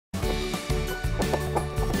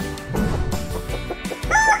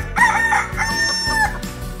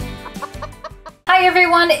Hi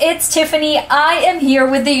everyone, it's Tiffany. I am here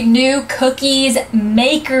with the new Cookeez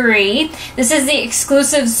Makery. This is the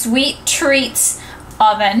exclusive sweet treats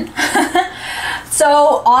oven.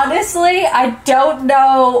 So honestly, I don't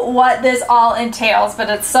know what this all entails, but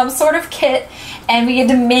it's some sort of kit and we get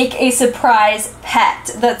to make a surprise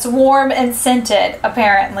pet that's warm and scented,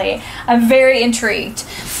 apparently. I'm very intrigued.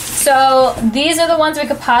 So these are the ones we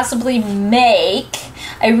could possibly make.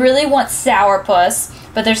 I really want Sourpuss,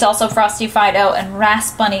 but there's also Frosty Fido and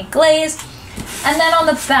Raspberry Glaze. And then on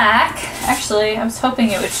the back, actually, I was hoping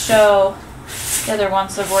it would show the other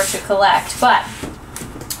ones of where to collect, but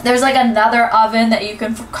there's like another oven that you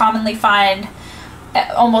can commonly find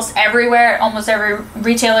almost everywhere, almost every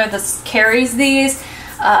retailer that carries these.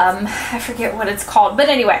 I forget what it's called, but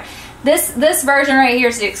anyway, this version right here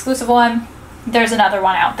is the exclusive one. There's another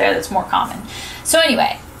one out there that's more common. So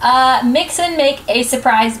anyway, mix and make a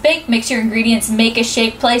surprise bake. Mix your ingredients, make a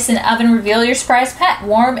shape, place in the oven, reveal your surprise pet.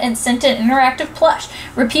 Warm and scented interactive plush.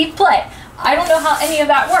 Repeat play. I don't know how any of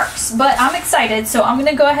that works, but I'm excited, so I'm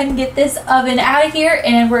gonna go ahead and get this oven out of here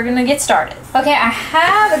and we're gonna get started. Okay, I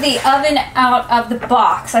have the oven out of the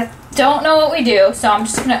box. I don't know what we do, so I'm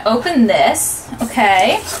just gonna open this.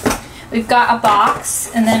 Okay, we've got a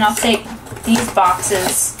box, and then I'll take these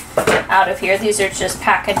boxes out of here. These are just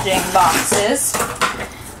packaging boxes.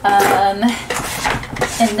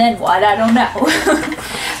 And then what? I don't know.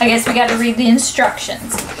 I guess we got to read the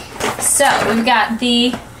instructions. So we've got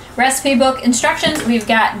the recipe book instructions. We've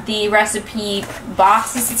got the recipe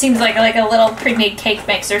boxes. It seems like a little pre-made cake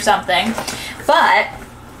mix or something. But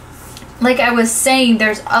like I was saying,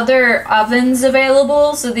 there's other ovens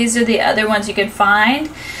available. So these are the other ones you can find.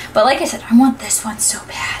 But like I said, I want this one so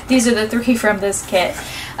bad. These are the three from this kit.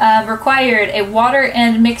 Required a water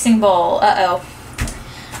and mixing bowl. Uh-oh.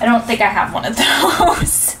 I don't think I have one of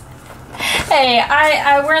those. Hey,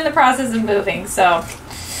 we're in the process of moving, so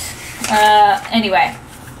anyway,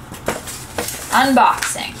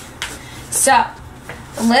 unboxing. So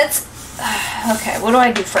let's okay, what do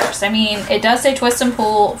I do first? I mean, it does say twist and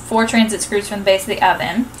pull 4 transit screws from the base of the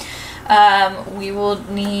oven. We will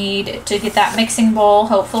need to get that mixing bowl,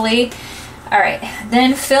 hopefully. All right,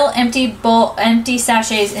 then fill empty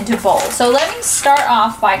sachets into bowls. So let me start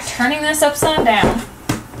off by turning this upside down.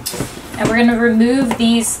 And we're going to remove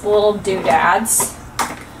these little doodads.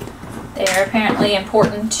 They are apparently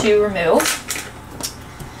important to remove.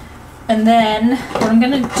 And then what I'm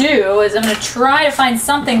going to do is I'm going to try to find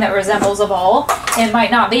something that resembles a bowl. It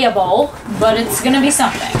might not be a bowl, but it's going to be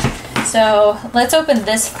something. So let's open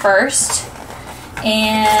this first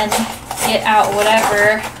and get out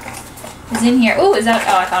whatever is in here. Ooh, is that?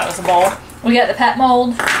 Oh, I thought it was a bowl. We got the pet mold.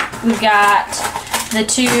 We've got the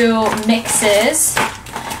 2 mixes.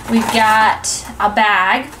 We've got a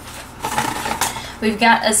bag. We've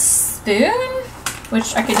got a spoon,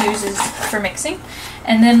 which I could use for mixing.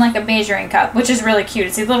 And then like a measuring cup, which is really cute.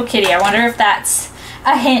 It's a little kitty. I wonder if that's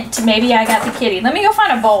a hint. Maybe I got the kitty. Let me go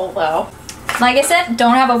find a bowl though. Like I said,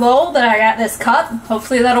 don't have a bowl, but I got this cup.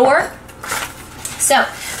 Hopefully that'll work. So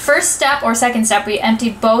first step or second step, we empty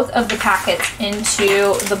both of the packets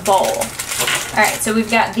into the bowl. All right, so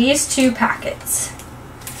we've got these 2 packets.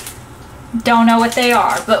 Don't know what they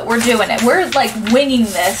are, but we're doing it. We're like winging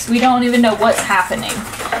this. We don't even know what's happening.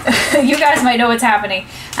 You guys might know what's happening.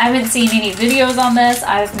 I haven't seen any videos on this.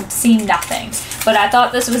 I've seen nothing, but I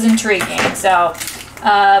thought this was intriguing. So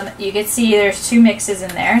you can see there's 2 mixes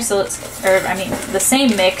in there. So the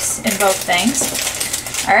same mix in both things.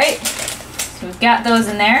 All right, so we've got those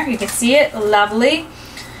in there. You can see it, lovely.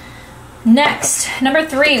 Next, number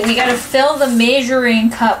 3, we got to fill the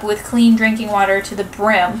measuring cup with clean drinking water to the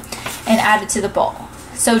brim and add it to the bowl.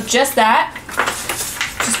 So just that,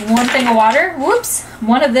 just 1 thing of water. Whoops,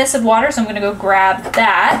 1 of this of water, so I'm gonna go grab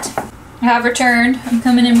that. I have returned, I'm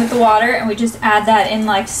coming in with the water and we just add that in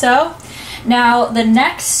like so. Now the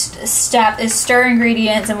next step is stir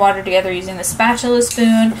ingredients and water together using the spatula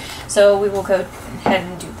spoon. So we will go ahead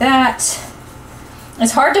and do that.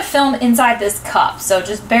 It's hard to film inside this cup, so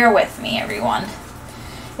just bear with me, everyone.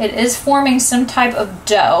 It is forming some type of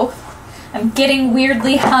dough. I'm getting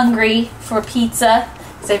weirdly hungry for pizza,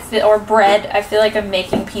 or bread. I feel like I'm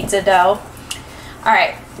making pizza dough. All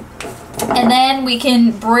right, and then we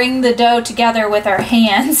can bring the dough together with our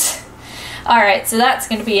hands. All right, so that's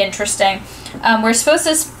going to be interesting. We're supposed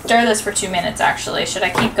to stir this for 2 minutes, actually. Should I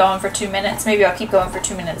keep going for 2 minutes? Maybe I'll keep going for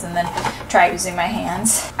 2 minutes and then try using my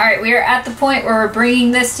hands. All right, we are at the point where we're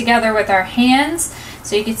bringing this together with our hands.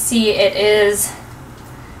 So you can see it's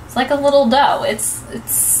like a little dough.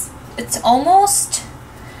 It's almost,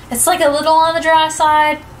 it's like a little on the dry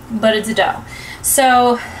side, but it's a dough.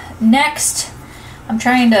 So next,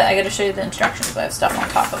 I gotta show you the instructions, but I have stuff on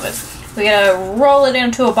top of it. We gotta roll it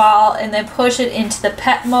into a ball and then push it into the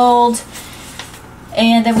pet mold.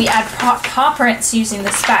 And then we add paw prints using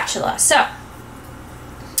the spatula. So,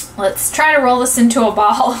 let's try to roll this into a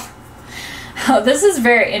ball. Oh, this is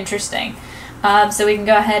very interesting. So we can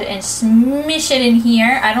go ahead and smush it in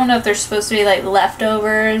here. I don't know if there's supposed to be like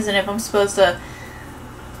leftovers and if I'm supposed to,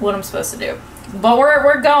 what I'm supposed to do. But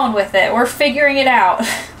we're going with it. We're figuring it out.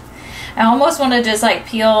 I almost want to just like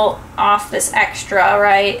peel off this extra,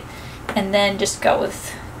 right? And then just go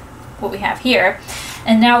with what we have here.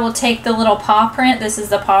 And now we'll take the little paw print. This is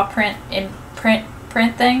the paw print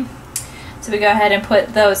print thing. So we go ahead and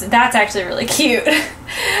put those. That's actually really cute.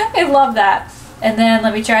 I love that. And then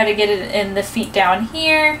let me try to get it in the feet down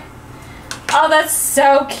here. Oh, that's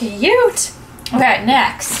so cute. Okay,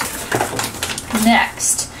 next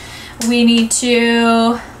we need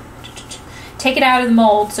to take it out of the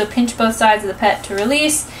mold. So pinch both sides of the pet to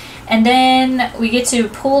release. And then we get to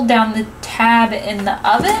pull down the tab in the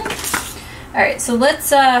oven. All right, so let's,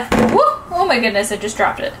 whoop, oh my goodness, I just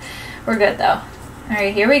dropped it. We're good though. All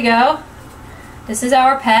right, here we go. This is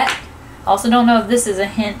our pet. Also don't know if this is a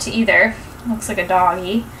hint either. Looks like a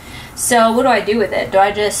doggy. So what do I do with it?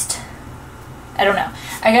 I don't know.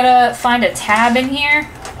 I gotta find a tab in here.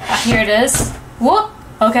 Here it is. Whoop,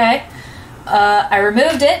 okay. I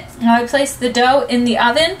removed it. Now I place the dough in the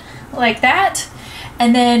oven like that.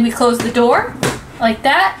 And then we close the door like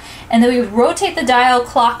that. And then we rotate the dial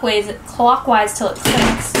clockwise till it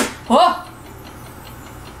clicks. Whoa!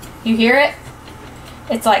 You hear it?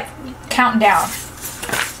 It's like counting down.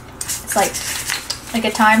 It's like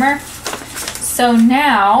a timer. So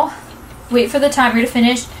now, wait for the timer to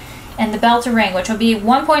finish and the bell to ring, which will be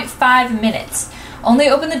 1.5 minutes. Only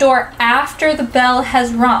open the door after the bell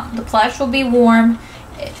has rung. The plush will be warm.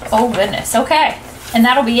 Oh goodness, okay. And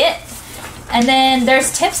that'll be it. And then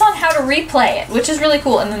there's tips on how to replay it, which is really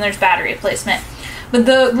cool. And then there's battery replacement. But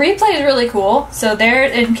the replay is really cool. So there,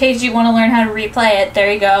 in case you want to learn how to replay it,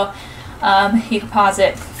 there you go. You can pause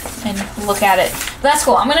it and look at it. That's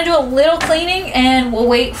cool. I'm going to do a little cleaning and we'll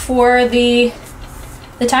wait for the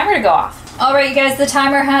timer to go off. All right, you guys, the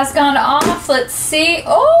timer has gone off. Let's see.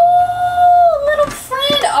 Oh, little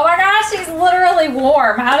friend. Oh my gosh, she's literally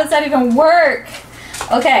warm. How does that even work?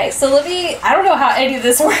 Okay, so I don't know how any of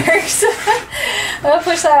this works. I'm gonna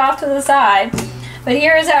push that off to the side. But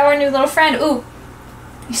here is our new little friend. Ooh,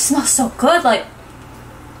 you smell so good, like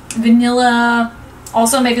vanilla,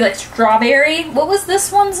 also maybe like strawberry. What was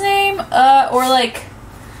this one's name? Or like,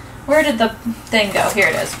 where did the thing go? Here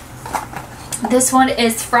it is. This one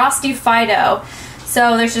is Frosty Fido.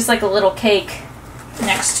 So there's just like a little cake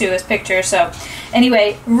next to his picture. So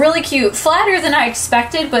anyway, really cute. Flatter than I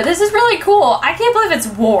expected, but this is really cool. I can't believe it's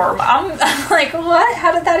warm. I'm like, what?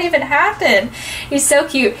 How did that even happen? He's so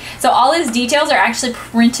cute. So all his details are actually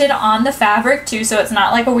printed on the fabric too, so it's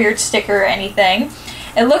not like a weird sticker or anything.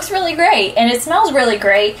 It looks really great, and it smells really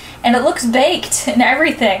great, and it looks baked and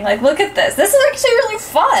everything. Like, look at this. This is actually really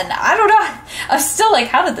fun. I don't know. I'm still like,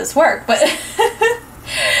 how did this work? But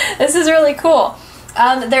this is really cool.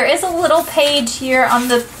 There is a little page here on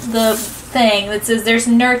the thing that says there's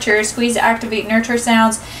nurture, squeeze to activate nurture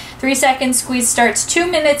sounds, 3 seconds, squeeze starts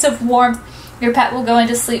 2 minutes of warmth, your pet will go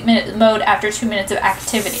into sleep mode after 2 minutes of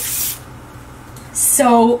activity.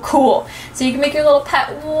 So cool. So you can make your little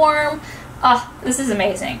pet warm. Oh, this is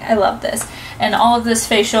amazing. I love this. And all of this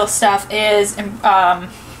facial stuff is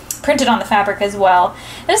printed on the fabric as well.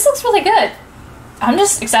 This looks really good. I'm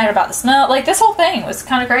just excited about the smell. Like, this whole thing was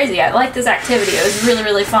kind of crazy. I like this activity. It was really,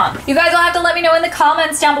 really fun. You guys will have to let me know in the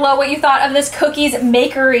comments down below what you thought of this Cookeez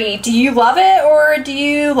Makery. Do you love it or do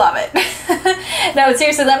you love it? No,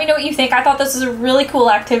 seriously, let me know what you think. I thought this was a really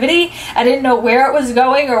cool activity. I didn't know where it was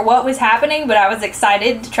going or what was happening, but I was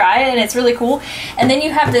excited to try it, and it's really cool. And then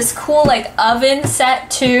you have this cool, like, oven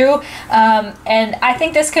set, too. And I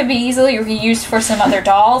think this could be easily reused for some other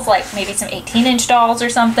dolls, like maybe some 18-inch dolls or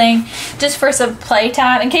something, just for some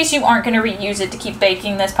playtime, in case you aren't going to reuse it to keep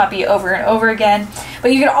baking this puppy over and over again.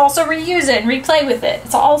 But you can also reuse it and replay with it.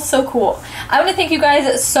 It's all so cool. I want to thank you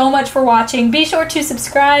guys so much for watching. Be sure to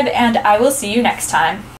subscribe, and I will see you next time.